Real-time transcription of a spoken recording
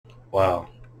Wow,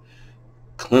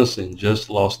 Clemson just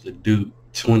lost to Duke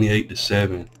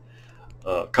 28-7.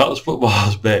 College football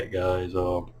is back, guys.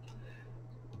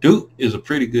 Duke is a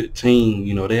pretty good team.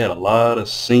 They had a lot of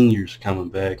seniors coming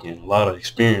back and a lot of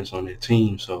experience on their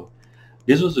team. So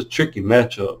this was a tricky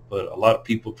matchup, but a lot of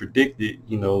people predicted,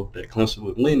 that Clemson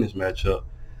would win this matchup.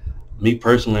 Me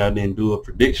personally, I didn't do a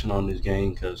prediction on this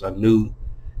game because I knew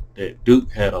that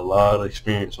Duke had a lot of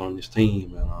experience on this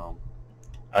team, and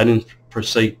I didn't per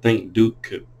se think Duke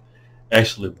could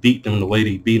actually beat them the way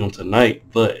they beat them tonight.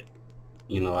 But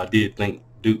I did think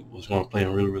Duke was going to play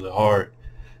them really, really hard.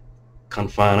 Come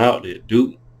to find out that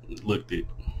Duke looked it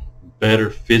better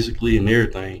physically and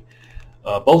everything.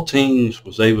 Both teams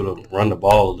was able to run the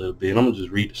ball a little bit. I'm gonna just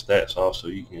read the stats off so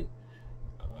you can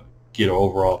get an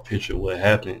overall picture of what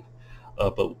happened.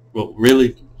 But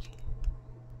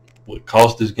what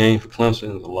cost this game for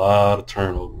Clemson is a lot of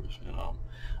turnovers, and I'm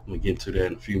gonna get into that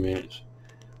in a few minutes.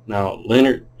 Now,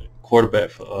 Leonard, quarterback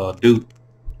for Duke,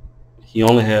 he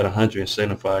only had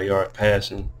 175 yard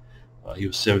passing. He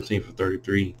was 17 for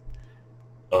 33.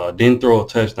 Didn't throw a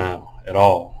touchdown at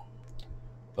all,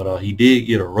 but he did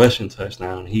get a rushing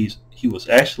touchdown. He was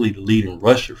actually the leading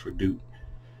rusher for Duke.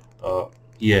 Uh,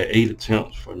 he had 8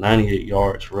 attempts for 98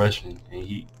 yards rushing, and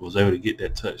he was able to get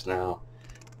that touchdown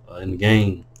in the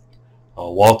game.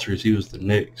 Walters, he was the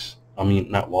next. I mean,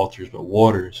 not Walters, but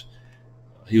Waters.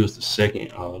 He was the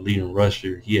second leading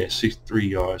rusher. He had 63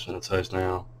 yards and a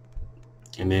touchdown.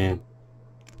 And then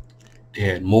they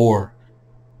had Moore,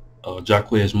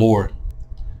 Jaquez Moore.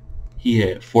 He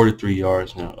had 43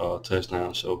 yards and a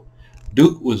touchdown. So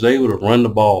Duke was able to run the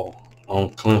ball on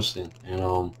Clemson.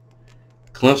 And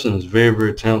Clemson is a very,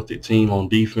 very talented team on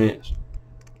defense.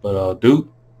 But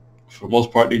Duke, for the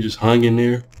most part, they just hung in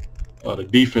there. The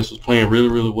defense was playing really,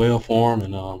 really well for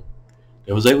them. And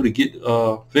they was able to get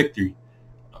victory.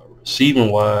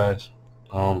 Receiving-wise,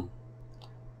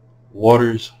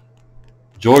 Waters,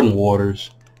 Jordan Waters,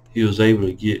 he was able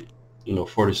to get,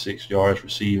 46 yards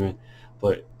receiving.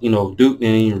 But, Duke didn't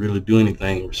even really do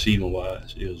anything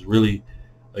receiving-wise. It was really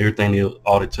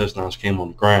all the touchdowns came on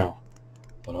the ground.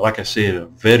 But like I said, a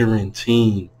veteran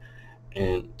team.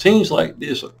 And teams like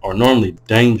this are normally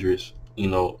dangerous,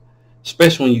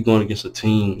 especially when you're going against a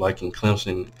team like in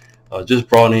Clemson. Just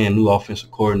brought in a new offensive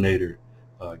coordinator,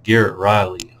 Garrett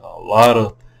Riley. A lot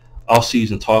of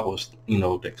off-season talk was,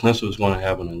 that Clemson was going to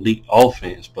have an elite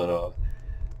offense. But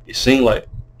it seemed like,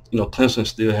 Clemson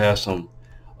still has some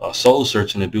soul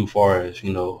searching to do as far as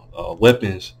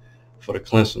weapons for the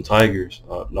Clemson Tigers.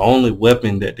 The only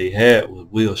weapon that they had was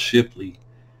Will Shipley,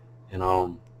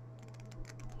 and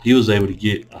he was able to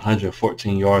get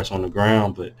 114 yards on the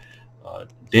ground, but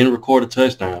didn't record a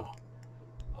touchdown.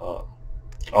 Uh,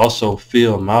 Also,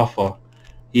 Phil Malfa,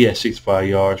 he had 65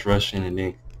 yards rushing, and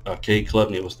then Cade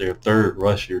Klubnik was their third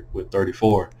rusher with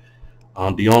 34.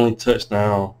 The only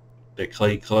touchdown that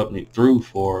Clay Klubnik threw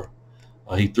for,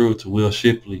 he threw it to Will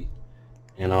Shipley,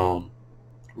 and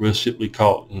Will Shipley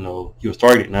caught, he was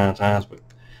targeted 9 times, but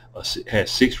had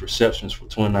 6 receptions for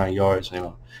 29 yards and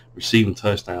a receiving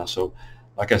touchdown. So,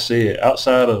 like I said,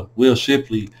 outside of Will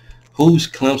Shipley, who's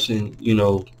Clemson,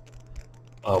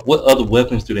 what other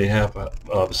weapons do they have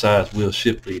besides Will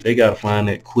Shipley? They got to find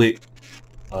that quick.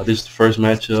 This is the first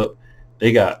matchup.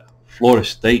 They got Florida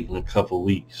State in a couple of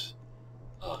weeks.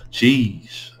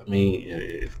 Geez, I mean,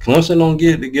 if Clemson don't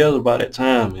get it together by that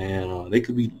time, man, they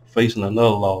could be facing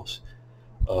another loss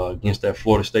against that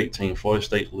Florida State team. Florida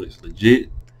State looks legit.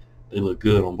 They look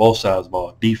good on both sides of the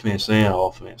ball, defense and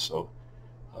offense. So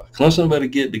Clemson better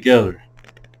get it together.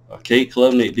 Cade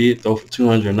Klubnik did throw for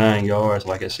 209 yards.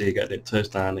 Like I said, got that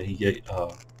touchdown that he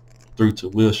threw to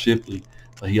Will Shipley.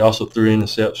 But he also threw an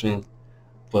interception.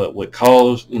 But what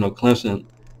caused, Clemson,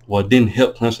 what didn't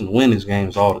help Clemson to win this game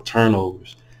is all the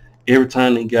turnovers. Every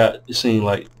time they got, it seemed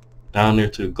like down there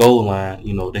to the goal line,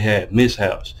 they had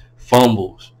mishaps,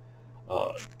 fumbles.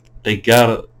 They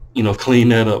gotta, clean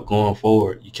that up going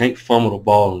forward. You can't fumble the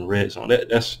ball in the red zone.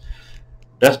 That's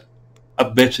I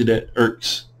bet you that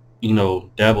irks, Dabo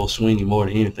Swinney more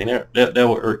than anything. That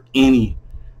would irk any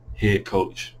head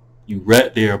coach. You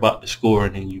right there about to score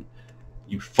and then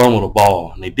you fumble the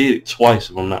ball. And they did it twice,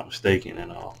 if I'm not mistaken.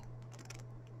 And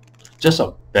just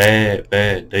a bad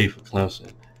day for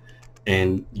Clemson.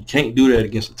 And you can't do that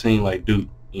against a team like Duke.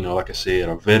 Like I said,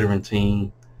 a veteran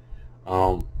team.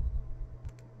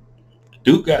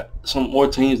 Duke got some more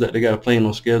teams that they got to play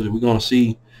on schedule. We're going to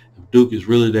see if Duke is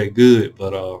really that good.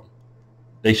 But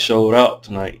they showed out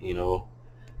tonight,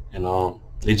 and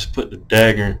they just put the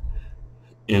dagger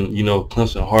in,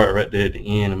 Clemson heart right there at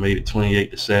the end and made it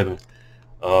 28-7.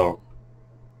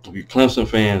 If you're Clemson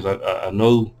fans, I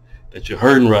know that you're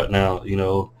hurting right now.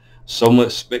 So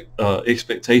much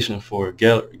expectation for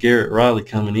Garrett Riley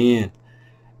coming in,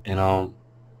 and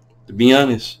to be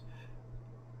honest,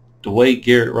 the way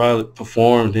Garrett Riley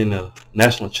performed in the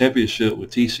national championship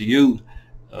with TCU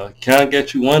kind of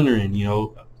got you wondering.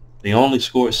 They only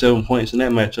scored 7 points in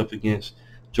that matchup against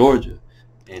Georgia,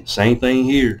 and same thing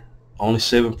here, only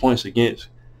 7 points against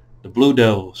the Blue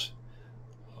Devils.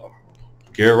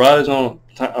 Garrett Riley's on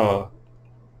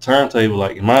turntable,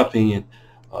 like in my opinion.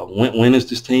 When is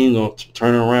this team going to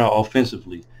turn around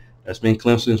offensively? That's been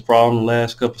Clemson's problem the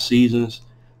last couple of seasons.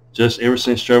 Just ever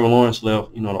since Trevor Lawrence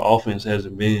left, the offense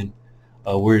hasn't been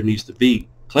where it needs to be.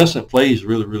 Clemson plays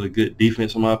really, really good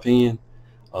defense, in my opinion.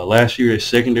 Last year, their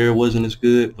secondary wasn't as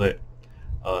good, but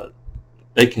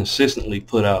they consistently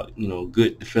put out,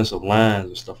 good defensive lines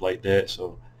and stuff like that.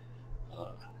 So,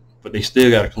 but they still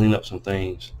got to clean up some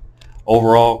things.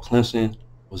 Overall, Clemson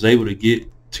was able to get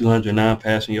 209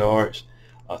 passing yards,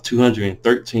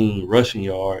 213 rushing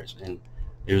yards, and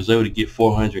they was able to get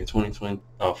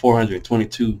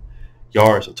 422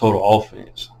 yards of total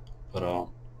offense. But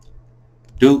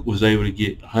Duke was able to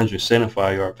get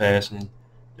 175 yard passing.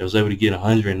 They was able to get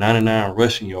 199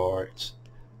 rushing yards.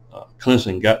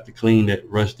 Clemson got to clean that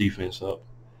rush defense up,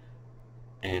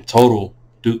 and total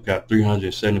Duke got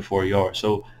 374 yards.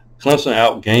 So Clemson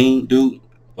outgained Duke,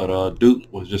 but Duke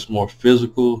was just more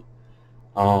physical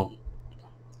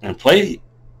and played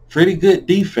pretty good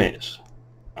defense.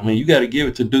 I mean, you got to give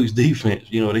it to Duke's defense.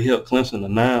 They held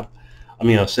Clemson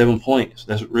to 7 points.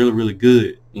 That's really, really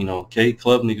good. Cade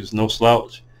Klubnik is no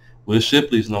slouch. Will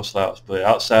Shipley's no slouch. But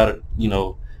outside of,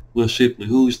 Will Shipley,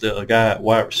 who's the guy at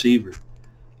wide receiver,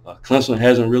 Clemson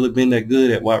hasn't really been that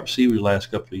good at wide receiver the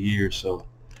last couple of years. So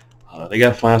they got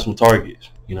to find some targets,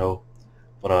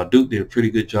 But Duke did a pretty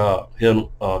good job.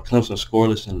 Held Clemson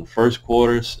scoreless in the first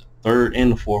quarter, third,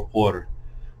 and the fourth quarter.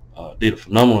 Did a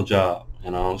phenomenal job.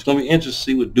 And it's going to be interesting to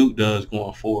see what Duke does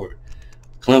going forward.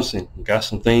 Clemson got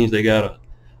some things they got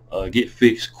to get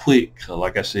fixed quick.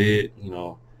 Like I said,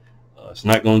 it's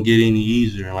not going to get any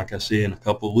easier. And like I said, in a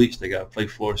couple of weeks, they got to play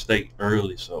Florida State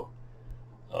early. So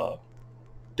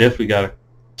definitely got to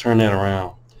turn that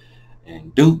around.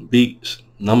 And Duke beats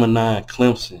number 9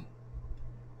 Clemson.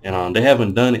 And they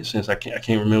haven't done it since I can't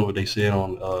remember what they said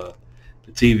on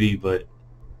the TV, but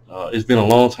it's been a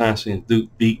long time since Duke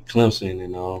beat Clemson,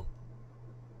 and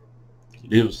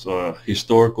it was a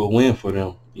historical win for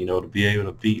them, to be able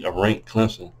to beat a ranked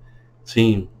Clemson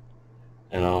team.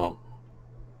 And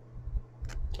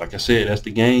like I said, that's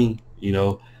the game.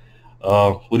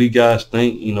 What do you guys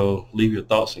think? Leave your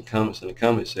thoughts and comments in the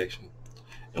comment section.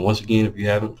 And once again, if you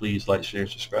haven't, please like, share, and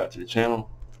subscribe to the channel.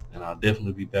 And I'll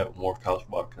definitely be back with more college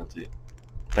ball content.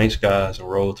 Thanks, guys, and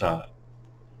roll tide.